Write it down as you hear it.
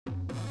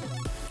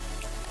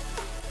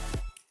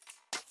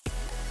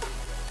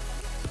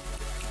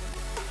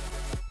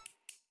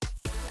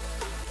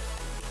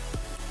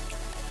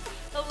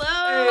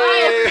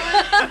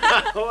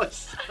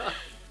What's up?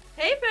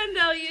 Hey,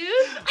 Pendel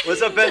Youth.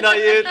 What's up, Pendel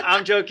Youth?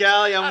 I'm Joe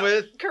Cali. I'm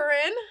with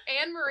Corinne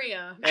and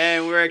Maria.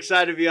 And we're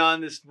excited to be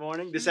on this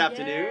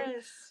afternoon.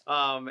 Yes.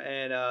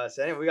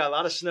 So anyway, we got a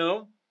lot of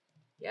snow.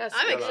 Yes,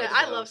 I'm got a lot excited. of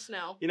I snow. love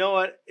snow. You know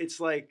what? It's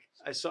like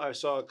I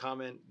saw a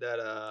comment that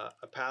a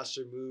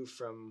pastor moved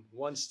from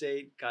one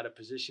state, got a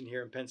position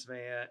here in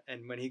Pennsylvania,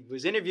 and when he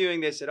was interviewing,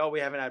 they said, "Oh,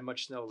 we haven't had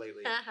much snow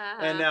lately."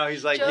 And now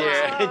he's like, Joke's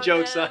 "Here, on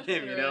jokes him. on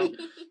him," you know.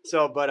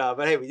 So, but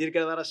hey, we did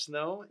get a lot of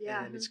snow,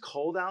 Yeah. and it's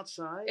cold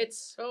outside.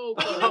 It's so You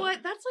cold. know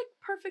what? That's like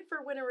perfect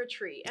for winter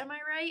retreat. Am I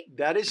right?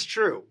 That is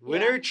true.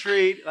 Winter Yeah.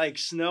 retreat, like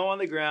snow on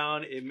the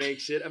ground, it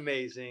makes it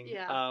amazing.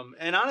 Yeah.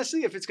 And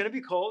honestly, if it's going to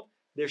be cold,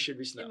 there should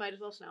be snow. It might as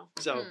well snow.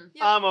 So Yep.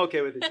 I'm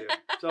okay with it too.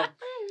 So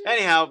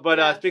anyhow, but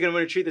Yes. speaking of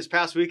winter retreat, this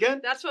past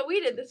weekend That's what we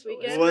did this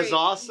weekend. was great.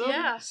 awesome.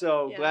 Yeah.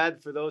 So Yeah.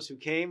 glad for those who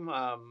came.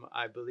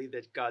 I believe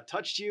that God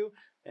touched you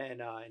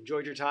and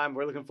enjoyed your time.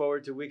 We're looking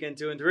forward to weekend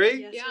 2 and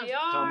 3. Yes, Yeah. we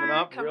are. Coming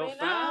up Coming real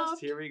fast. up.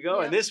 Here we go.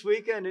 Yep. And this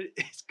weekend,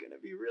 it's going to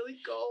be really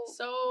cold.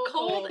 So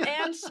Cold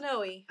and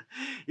snowy.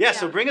 Yeah,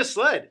 so yeah. bring a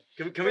sled.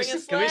 Can Bring a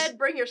sled.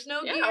 Bring your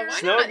snow Yeah, gear. why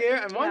snow not? gear?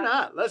 And why Yeah.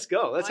 not? Let's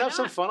go. Let's Why have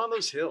some not? fun on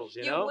those hills,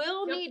 you You know?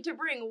 will Yep. need to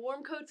bring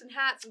warm coats and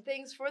hats and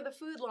things for the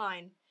food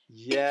line.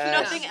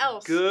 Yes. Nothing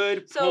else.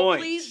 Good So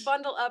point. please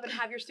bundle up and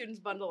have your students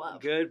bundle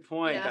up. Good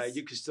point. Yes.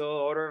 You can still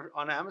order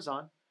on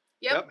Amazon.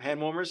 Yep.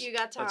 Hand warmers. You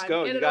got time. Let's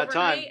go. Get You it got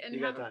time. overnight and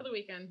You have got it time. for the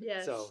weekend.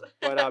 Yes. So,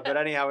 but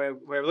anyhow,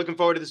 we're looking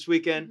forward to this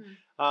weekend.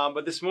 Mhm.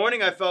 But this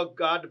morning, I felt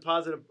God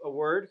deposit a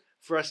word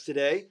for us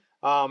today.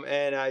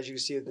 And as you can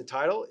see, the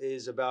title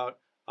is about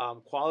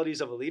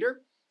qualities of a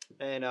leader,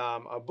 and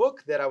a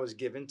book that I was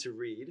given to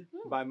read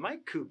by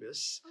Mike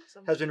Kubis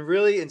Awesome. has been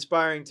really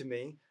inspiring to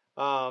me.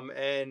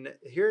 And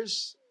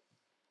here's,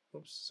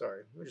 oops,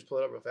 sorry, let me just pull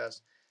it up real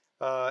fast.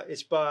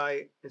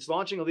 It's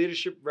Launching a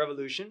Leadership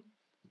Revolution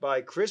by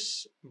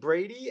Chris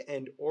Brady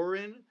and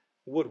Orrin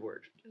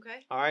Woodward.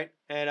 Okay. All right.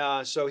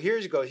 And so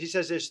here's it goes. He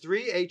says there's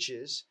 3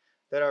 H's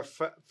that are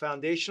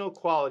foundational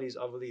qualities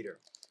of a leader.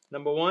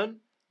 Number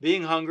 1,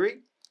 being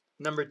hungry.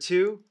 Number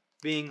 2,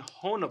 being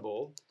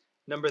honorable.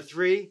 Number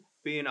 3,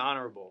 being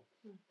honorable.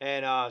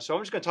 And so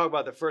I'm just going to talk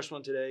about the first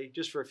one today,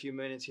 just for a few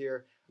minutes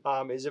here,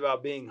 is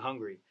about being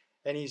hungry.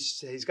 And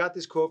he's got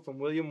this quote from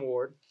William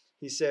Ward.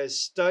 He says,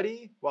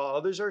 study while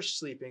others are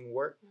sleeping,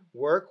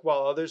 work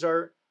while others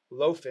are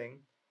loafing,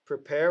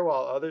 prepare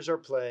while others are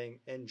playing,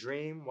 and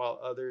dream while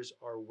others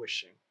are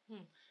wishing.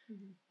 Mhm.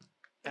 And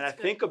That's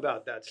I think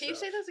about that Can you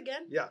stuff. say those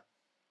again? Yeah.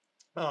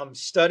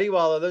 Study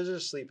while others are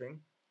sleeping,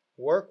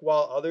 work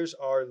while others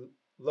are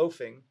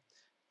loafing,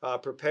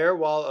 prepare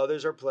while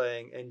others are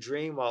playing, and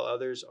dream while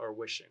others are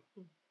wishing.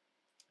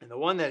 And the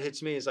one that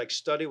hits me is like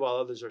study while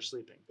others are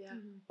sleeping. Yeah.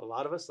 A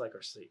lot of us like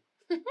our sleep.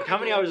 Like how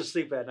many hours of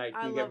sleep at night do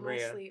I you get, love my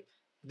Maria? sleep.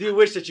 Do you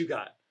wish that you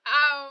got?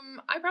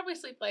 I probably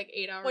sleep like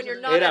 8 hours. When you're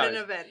a not night. 8 at hours.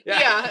 an event.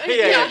 Yeah.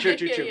 Yeah,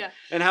 true. Yeah.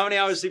 And how many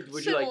hours of sleep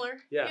would you like? Similar.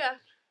 Yeah. Yeah.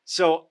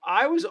 So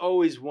I was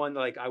always one,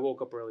 like I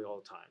woke up early all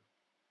the time.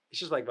 It's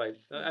just like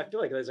I feel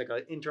like there's like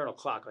an internal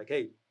clock, like,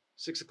 hey,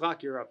 6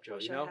 o'clock, you're up, Joe.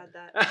 Wish You know. I had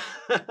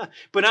that.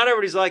 But not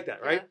everybody's like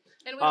that, right?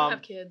 And we don't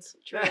have kids.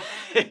 True.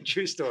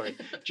 True story.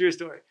 True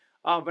story.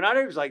 But not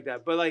everybody's like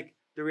that. But like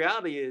the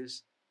reality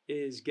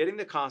is getting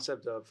the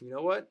concept of, you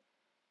know what?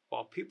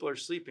 While people are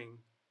sleeping,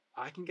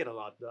 I can get a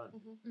lot done.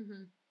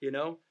 Mm-hmm. You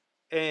know?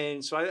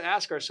 And so I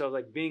ask ourselves,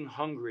 like being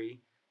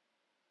hungry,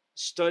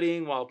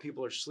 studying while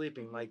people are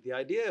sleeping, like the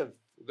idea of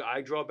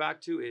I draw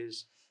back to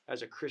is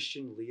as a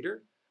Christian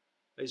leader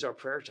is our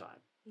prayer time.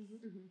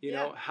 Mhm. You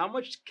know, how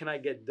much can I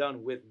get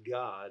done with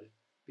God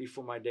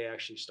before my day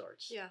actually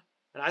starts? Yeah.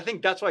 And I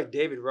think that's why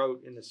David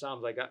wrote in the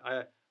Psalms, like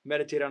I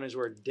meditate on his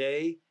word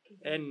day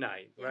and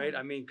night, right?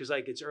 I mean, because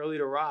like it's early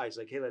to rise,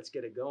 like, hey, let's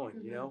get it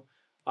going, you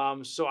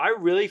know? So I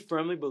really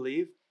firmly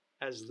believe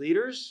as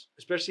leaders,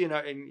 especially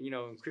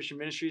in Christian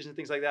ministries and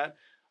things like that,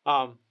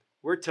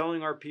 we're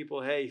telling our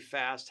people, hey,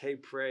 fast, hey,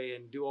 pray,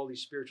 and do all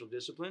these spiritual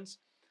disciplines.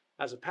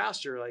 As a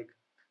pastor, like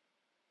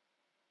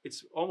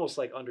it's almost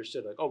like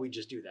understood, like, oh, we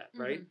just do that,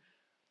 right?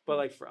 But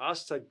like for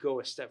us to go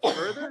a step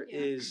further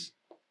is,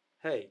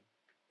 hey,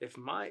 if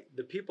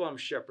the people I'm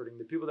shepherding,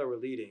 the people that we're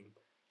leading,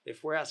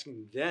 if we're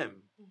asking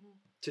them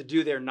to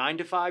do their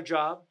 9-to-5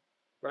 job,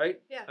 right?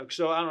 Yeah.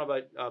 So I don't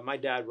know, but my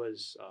dad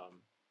was,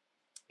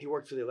 he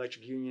worked for the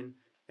electric union,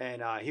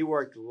 and he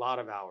worked a lot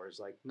of hours,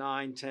 like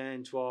 9,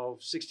 10,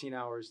 12, 16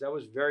 hours. That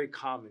was very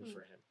common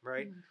for him,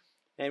 right?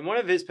 And one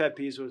of his pet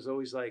peeves was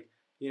always like,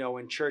 you know,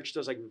 when church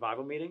does like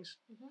revival meetings,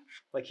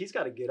 like he's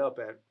got to get up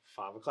at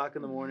 5 o'clock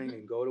in the morning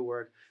and go to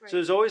work. Right. So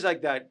there's always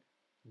like that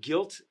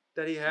guilt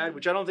that he had,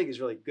 which I don't think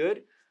is really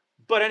good.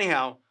 But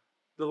anyhow,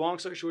 the long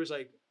story short is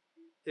like,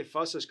 if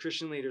us as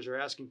Christian leaders are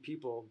asking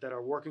people that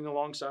are working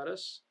alongside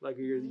us, like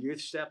your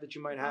youth staff that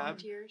you might have,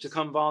 Volunteers. to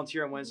come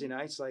volunteer on Wednesday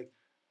nights, like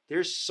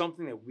there's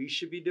something that we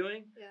should be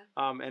doing.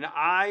 Yeah. And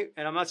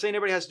I'm not saying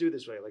everybody has to do it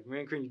this way. Like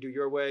Maria and Korinne, you do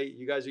your way,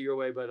 you guys do your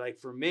way. But like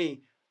for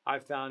me, I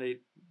found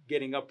it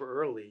getting up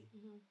early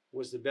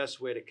was the best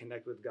way to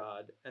connect with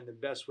God and the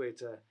best way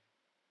to,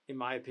 in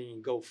my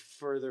opinion, go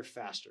further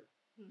faster.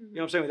 You know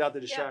what I'm saying? Without the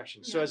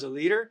distraction. So as a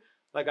leader,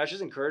 like I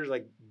just encourage,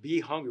 like, be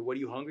hungry. What are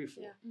you hungry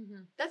for? Yeah.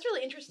 Mm-hmm. That's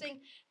really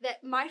interesting.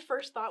 That my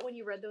first thought when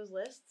you read those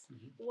lists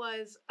Mhm.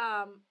 was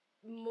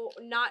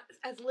not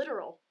as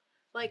literal,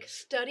 like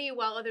study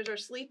while others are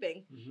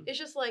sleeping. Mhm. It's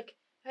just like,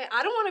 hey,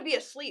 I don't want to be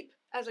asleep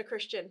as a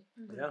Christian.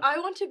 Mm-hmm. Yeah. I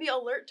want to be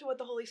alert to what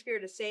the Holy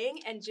Spirit is saying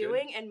and That's good.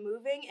 doing and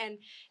moving and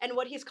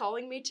what He's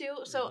calling me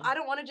to. So Mhm. I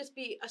don't want to just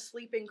be a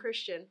sleeping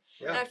Christian.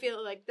 Yeah. And I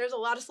feel like there's a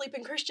lot of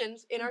sleeping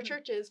Christians in our Mhm.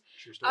 churches.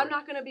 True story. I'm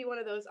not going to be one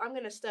of those. I'm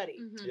going to study.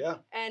 Mm-hmm. Yeah,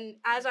 And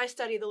as I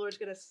study, the Lord's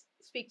going to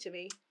speak to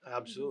me.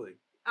 absolutely.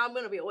 I'm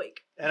going to be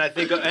awake. And I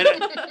think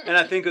and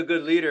I think a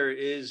good leader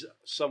is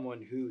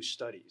someone who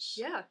studies.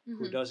 Yeah.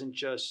 Who doesn't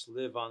just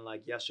live on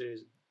like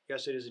yesterday's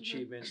Mhm.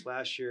 achievements,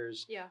 last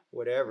year's Yeah.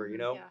 whatever, you Mhm.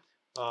 know. Yeah.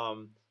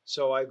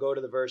 So I go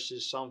to the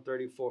verses, Psalm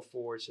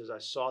 34:4. It says, "I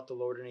sought the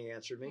Lord and He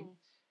answered me." Mm.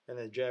 And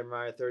then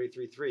Jeremiah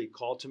 33:3,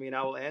 "Call to me and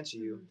I will answer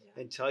you Mhm.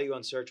 Yeah. and tell you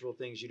unsearchable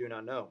things you do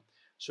not know."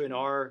 So in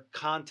our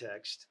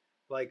context,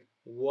 like,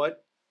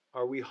 what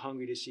are we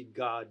hungry to see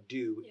God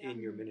do Yeah. in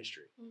your Mhm.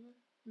 ministry? Mhm.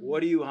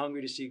 What are you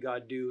hungry to see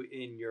God do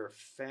in your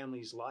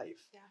family's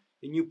life? Yeah.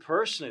 In you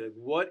personally, like,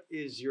 what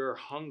is your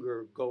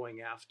hunger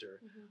going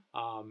after?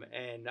 Mhm.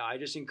 And I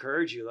just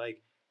encourage you,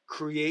 like,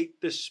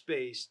 create the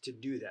space to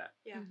do that.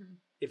 Yeah. Mm-hmm.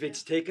 If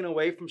it's taken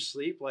away from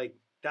sleep, like,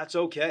 that's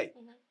okay.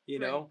 Mhm. You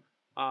Right. know,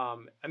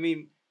 I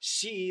mean,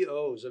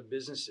 CEOs of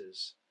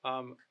businesses,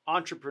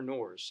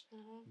 entrepreneurs,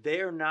 Mhm.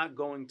 they're not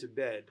going to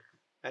bed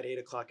at 8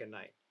 o'clock at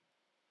night.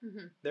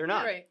 Mm-hmm. They're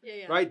not. Right. Yeah.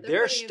 Yeah. Right,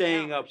 they're putting in the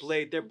staying up hours.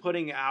 late. They're Mhm.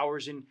 putting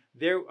hours in.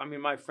 I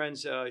mean, my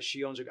friend's,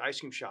 she owns an ice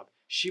cream shop.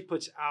 She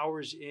puts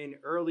hours in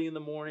early in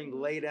the morning, Mhm.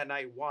 late at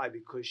night. Why?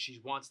 Because she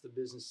wants the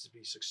business to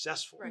be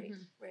successful. Right.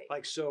 Mhm. Right.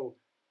 Like, so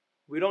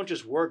we don't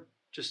just work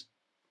just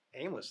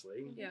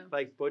aimlessly. Yeah.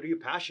 Like, what are you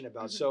passionate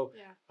about? Mhm. So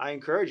Yeah. I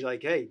encourage you,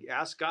 like, hey,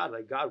 ask God,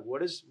 like, God,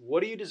 what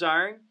are you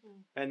desiring?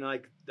 Mm. And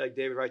like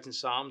David writes in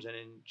Psalms and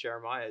in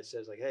Jeremiah, it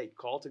says, like, hey,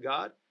 call to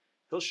God,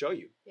 He'll show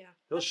you. Yeah.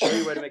 He'll show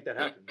you where to make that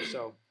happen.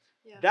 So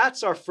Yeah.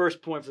 that's our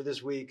first point for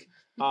this week.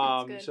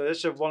 good. So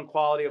this is one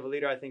quality of a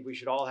leader I think we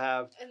should all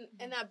have.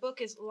 And that book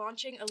is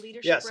Launching a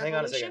Leadership Yes, Revolution.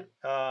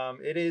 hang on a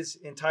second. It is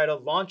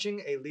entitled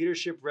Launching a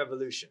Leadership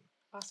Revolution.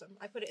 Awesome.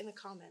 I put it in the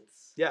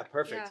comments. Yeah,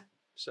 perfect. Yeah.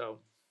 So,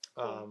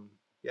 Cool.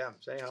 yeah,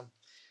 so anyhow.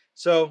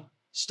 So,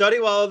 study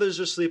while others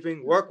are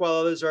sleeping, work while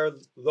others are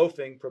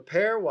loafing,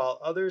 prepare while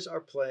others are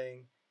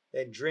playing,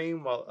 and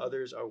dream while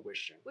others are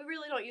wishing. We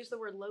really don't use the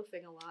word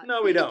loafing a lot.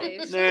 No, we don't.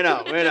 these days.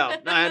 No, we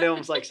don't. I had to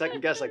almost like second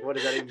guess, like, what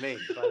does that even mean?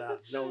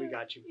 But no, we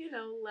got you. You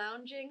know,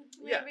 lounging,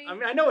 Yeah, maybe. I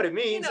mean, I know what it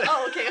means. You know,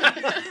 oh,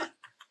 okay.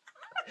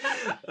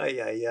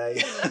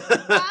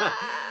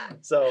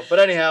 So, but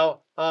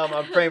anyhow,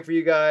 I'm praying for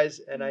you guys,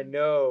 and I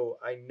know,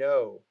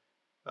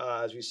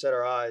 as we set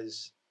our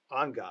eyes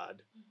on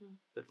God, Mhm.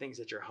 the things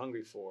that you're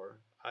hungry for,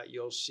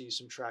 you'll see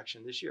some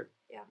traction this year.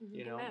 Yeah.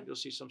 You know, Amen. you'll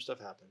see some stuff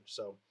happen.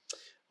 So,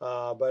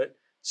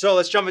 so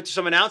let's jump into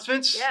some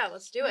announcements. Yeah,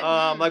 let's do it.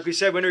 Like we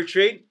said, winter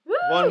retreat. Woo!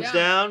 One's Yeah.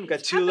 down, got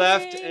It's 2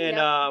 left, happening.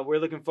 and we're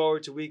looking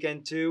forward to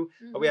weekend 2.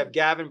 Mm-hmm. We have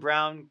Gavin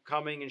Brown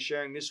coming and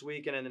sharing this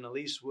weekend, and then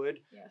Elise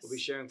Wood Yes. will be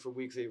sharing for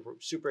week 3. We're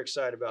super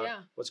excited about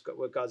Yeah.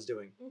 what God's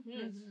doing. Mhm.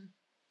 Mm-hmm.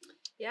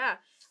 Yeah.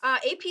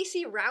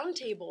 APC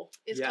Roundtable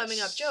is coming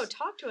up. Yes. Joe,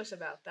 talk to us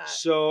about that.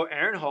 So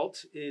Aaron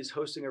Holt is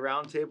hosting a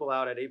roundtable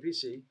out at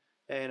APC,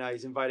 and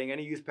he's inviting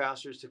any youth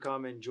pastors to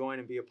come and join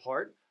and be a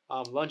part.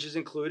 Lunch is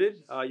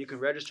included. You can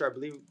register. I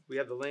believe we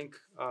have the link.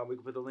 We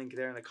can put the link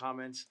there in the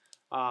comments.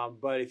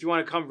 But if you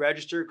want to come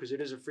register, because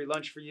it is a free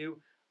lunch for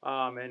you.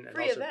 And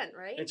Free also, event,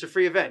 right? It's a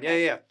free event.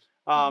 Okay. Yeah.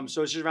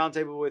 So it's just a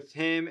roundtable with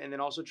him, and then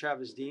also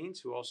Travis Deans,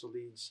 who also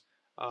leads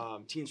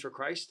Teens for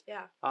Christ.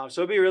 Yeah.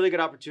 So it'll be a really good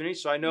opportunity.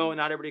 So I know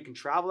not everybody can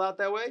travel out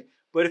that way,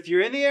 but if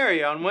you're in the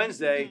area on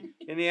Wednesday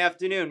in the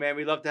afternoon, man,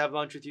 we'd love to have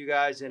lunch with you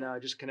guys and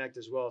just connect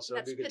as well. So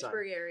That's it'll be a good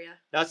Pittsburgh time. area.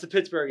 That's the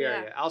Pittsburgh Yeah.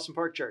 area, Allison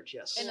Park Church.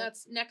 Yes. And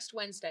that's next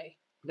Wednesday.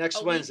 Next A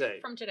week Wednesday.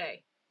 from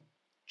today.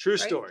 True right?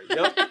 story.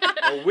 Yep.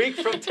 A week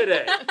from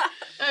today.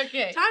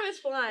 Okay. Time is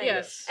flying.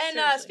 Yes. And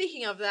seriously.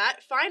 speaking of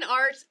that, Fine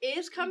Arts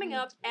is coming Mhm.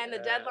 up, and the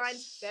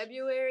deadline's Yes.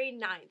 February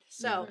 9th.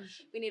 So Mhm.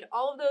 we need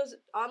all of those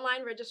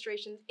online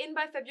registrations in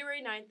by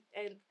February 9th,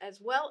 and as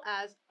well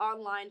as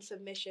online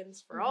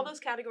submissions for all Mhm. those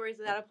categories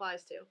that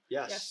applies to.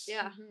 Yes.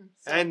 Yeah. Mhm.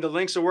 So, And the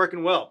links are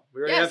working well.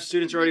 We already have Yes.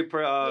 students already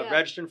Yeah.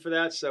 registering for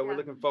that, so we're Yeah.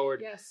 looking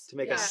forward Yes. to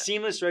make Yeah. a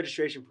seamless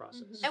registration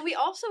process. Mhm. and we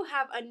also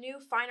have a new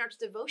Fine Arts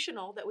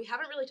devotional that we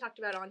haven't really talked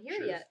about on here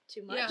Sure. yet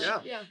too much. Yeah.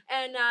 Yeah. Yeah.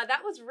 And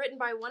that was written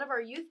by one of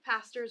our youth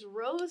pastors,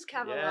 Rose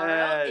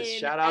Cavallaro. Yes, in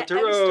shout out to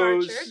M-Star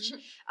Rose.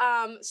 Church.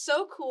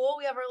 So cool.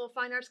 We have our little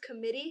Fine Arts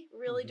committee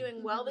really Mhm.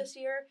 doing well Mhm. this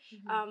year.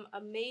 Mhm.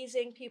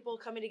 Amazing people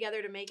coming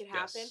together to make it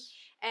happen. Yes.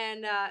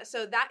 And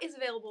so that is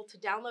available to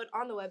download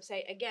on the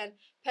website. Again,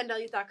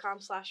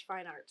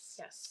 pendalyouth.com/finearts.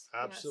 Yes.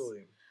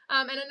 Absolutely.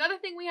 And another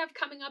thing we have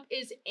coming up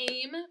is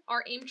AIM,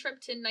 our AIM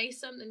trip to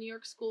NYSUM, the New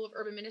York School of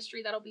Urban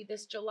Ministry. That'll be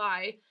this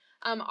July.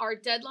 Our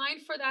deadline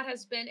for that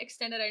has been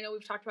extended. I know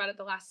we've talked about it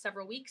the last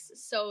several weeks.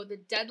 So the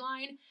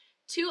deadline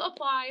to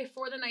apply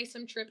for the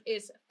NYSUM trip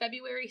is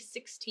February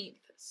 16th.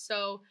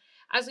 So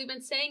as we've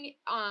been saying,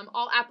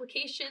 all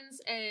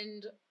applications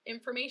and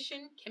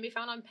information can be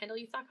found on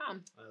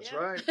pendalyouth.com. That's Yeah.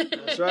 right.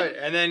 That's right.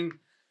 And then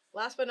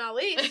Last but not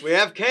least, we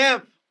have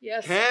camp.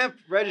 Yes. Camp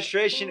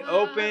registration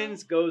Wow.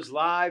 opens, goes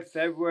live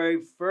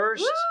February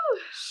 1st. woo!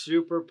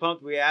 Super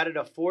pumped. We added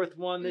a fourth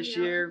one this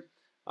Yeah. year.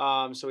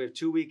 So we have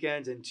 2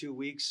 weekends and 2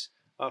 weeks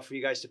for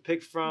you guys to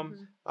pick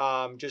from.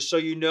 Just so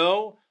you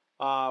know,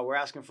 we're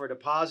asking for a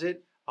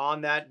deposit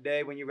on that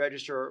day when you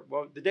register.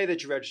 Well, the day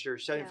that you register,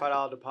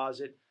 $75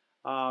 deposit.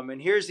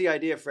 And here's the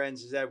idea,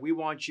 friends, is that we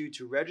want you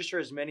to register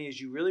as many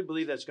as you really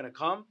believe that's going to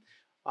come.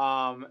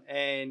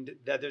 And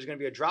that there's going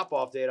to be a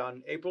drop-off date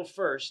on April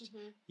 1st.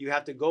 You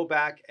have to go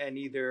back and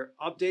either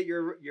update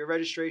your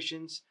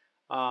registrations,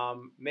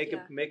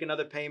 make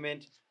another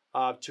payment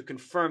to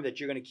confirm that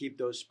you're going to keep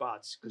those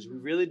spots, because we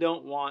really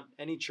don't want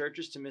any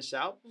churches to miss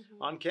out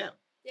on camp.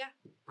 Yeah.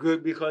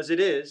 Good, because it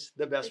is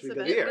the best week of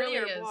the year. Really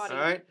Your is. body. All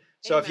right.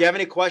 So if you have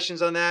any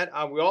questions on that,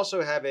 we also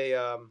have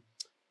a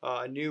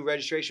new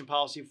registration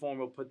policy form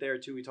we'll put there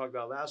too. We talked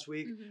about last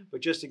week,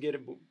 but just to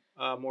get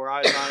more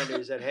eyes on it,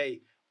 is that,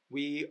 hey,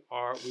 we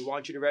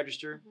want you to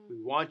register. We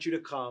want you to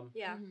come.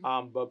 Yeah.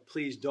 But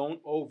please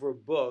don't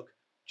overbook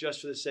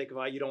just for the sake of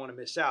you don't want to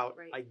miss out.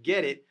 Right. I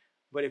get it,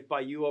 but if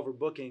by you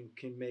overbooking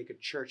can make a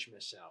church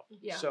miss out.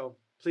 Yeah. So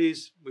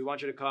please, we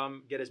want you to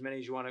come, get as many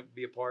as you want to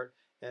be a part,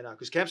 and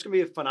because camp's gonna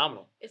be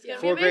phenomenal. It's gonna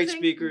be 4 great amazing.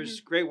 speakers,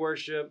 great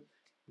worship,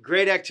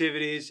 great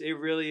activities. It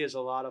really is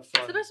a lot of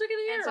fun. It's the best week of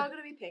the year. And it's all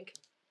gonna be pink.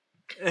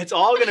 It's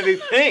all gonna be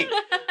pink.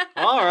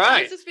 All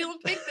right. I'm just feeling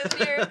pink this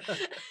year.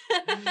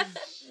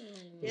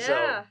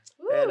 Yeah.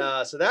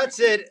 And so that's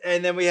it.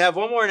 And then we have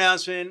one more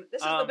announcement.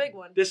 This is the big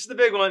one. This is the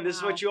big one. This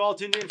is Wow. what you all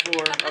tuned in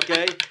for.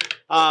 Okay.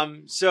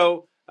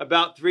 So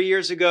about 3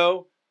 years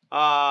ago,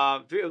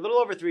 a little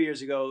over 3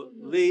 years ago,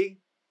 Lee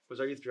was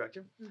our youth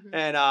director,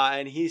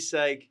 and he's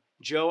like,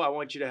 Joe, I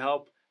want you to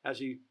help as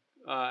we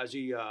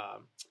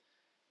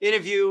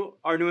interview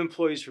our new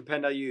employees for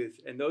Pendle Youth.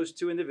 And those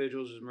two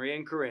individuals was Maria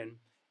and Korinne.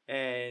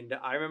 And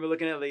I remember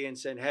looking at Lee and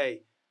saying,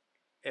 hey,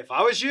 if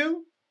I was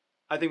you,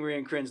 I think Maria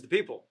and Korinne's the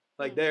people.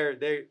 Like they're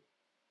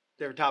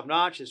top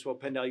notch. It's what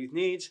Pendle Youth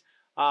needs.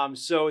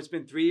 So it's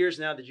been 3 years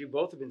now that you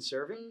both have been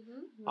serving.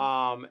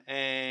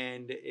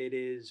 And it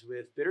is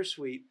with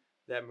bittersweet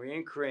that Maria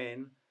and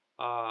Korinne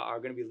are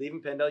going to be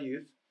leaving Pendle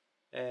Youth.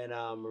 And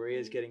Maria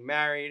is getting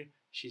married.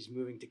 She's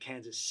moving to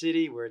Kansas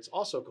City, where it's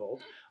also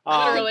cold.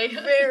 Literally.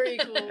 Very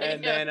cool.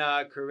 And then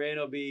Korinne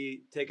will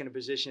be taking a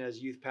position as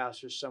youth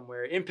pastor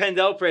somewhere in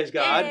Pendle, praise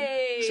God.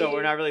 Yay. So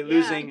we're not really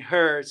losing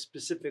her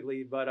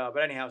specifically, but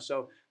anyhow,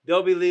 so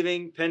they'll be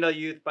leaving Pendle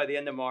Youth by the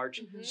end of March.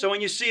 So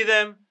when you see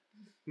them,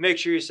 make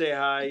sure you say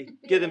hi,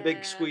 give them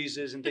big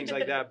squeezes and things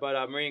like that.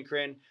 But Maria and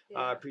Korinne,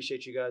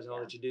 appreciate you guys and all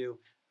that you do.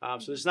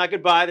 So it's not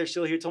goodbye. They're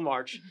still here till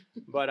March,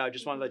 but I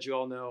just want to let you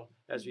all know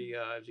as we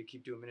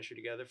keep doing ministry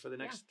together for the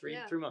next three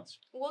months.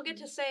 We'll get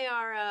to say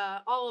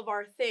our all of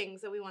our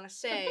things that we want to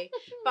say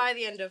by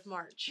the end of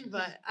March.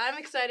 But I'm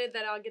excited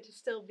that I'll get to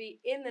still be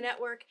in the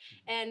network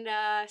and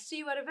see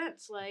you at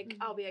events. Like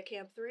I'll be at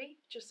Camp 3,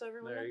 just so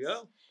everyone knows. There you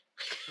go.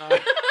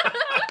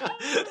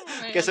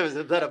 I guess was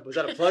that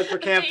a plug for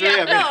Camp 3?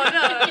 Yeah.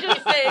 I mean, No,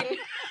 just saying.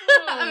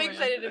 Oh, I'm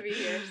excited to be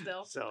here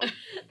still. So,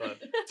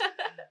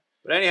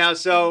 but anyhow,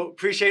 so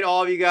appreciate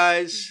all of you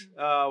guys,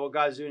 what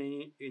God's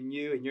doing in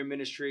you and your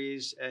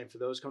ministries, and for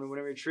those coming to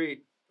Winter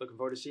Retreat, looking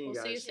forward to seeing you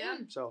We'll guys. see you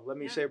soon. So let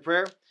me say a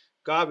prayer.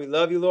 God, we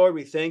love you, Lord.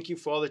 We thank you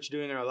for all that you're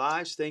doing in our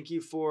lives. Thank you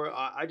for,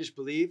 I just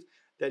believe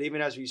that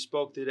even as we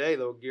spoke today,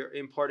 Lord, you're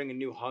imparting a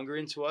new hunger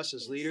into us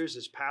as leaders,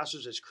 as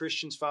pastors, as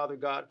Christians, Father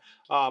God.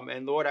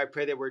 And Lord, I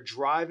pray that we're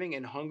driving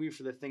and hungry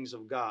for the things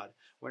of God.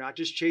 We're not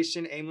just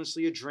chasing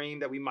aimlessly a dream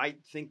that we might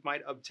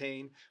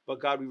obtain, but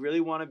God, we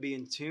really want to be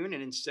in tune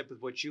and in step with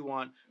what you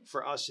want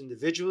for us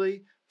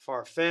individually, for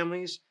our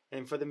families,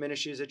 and for the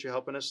ministries that you're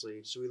helping us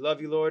lead. So we love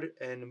you, Lord,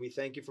 and we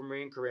thank you for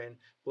Maria and Korinne.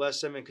 Bless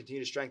them and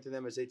continue to strengthen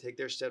them as they take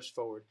their steps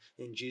forward.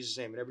 In Jesus'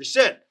 name. And everybody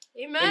said,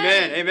 Amen.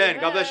 Amen. Amen.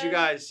 God bless you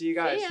guys. See you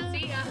guys. See ya.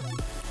 See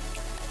ya.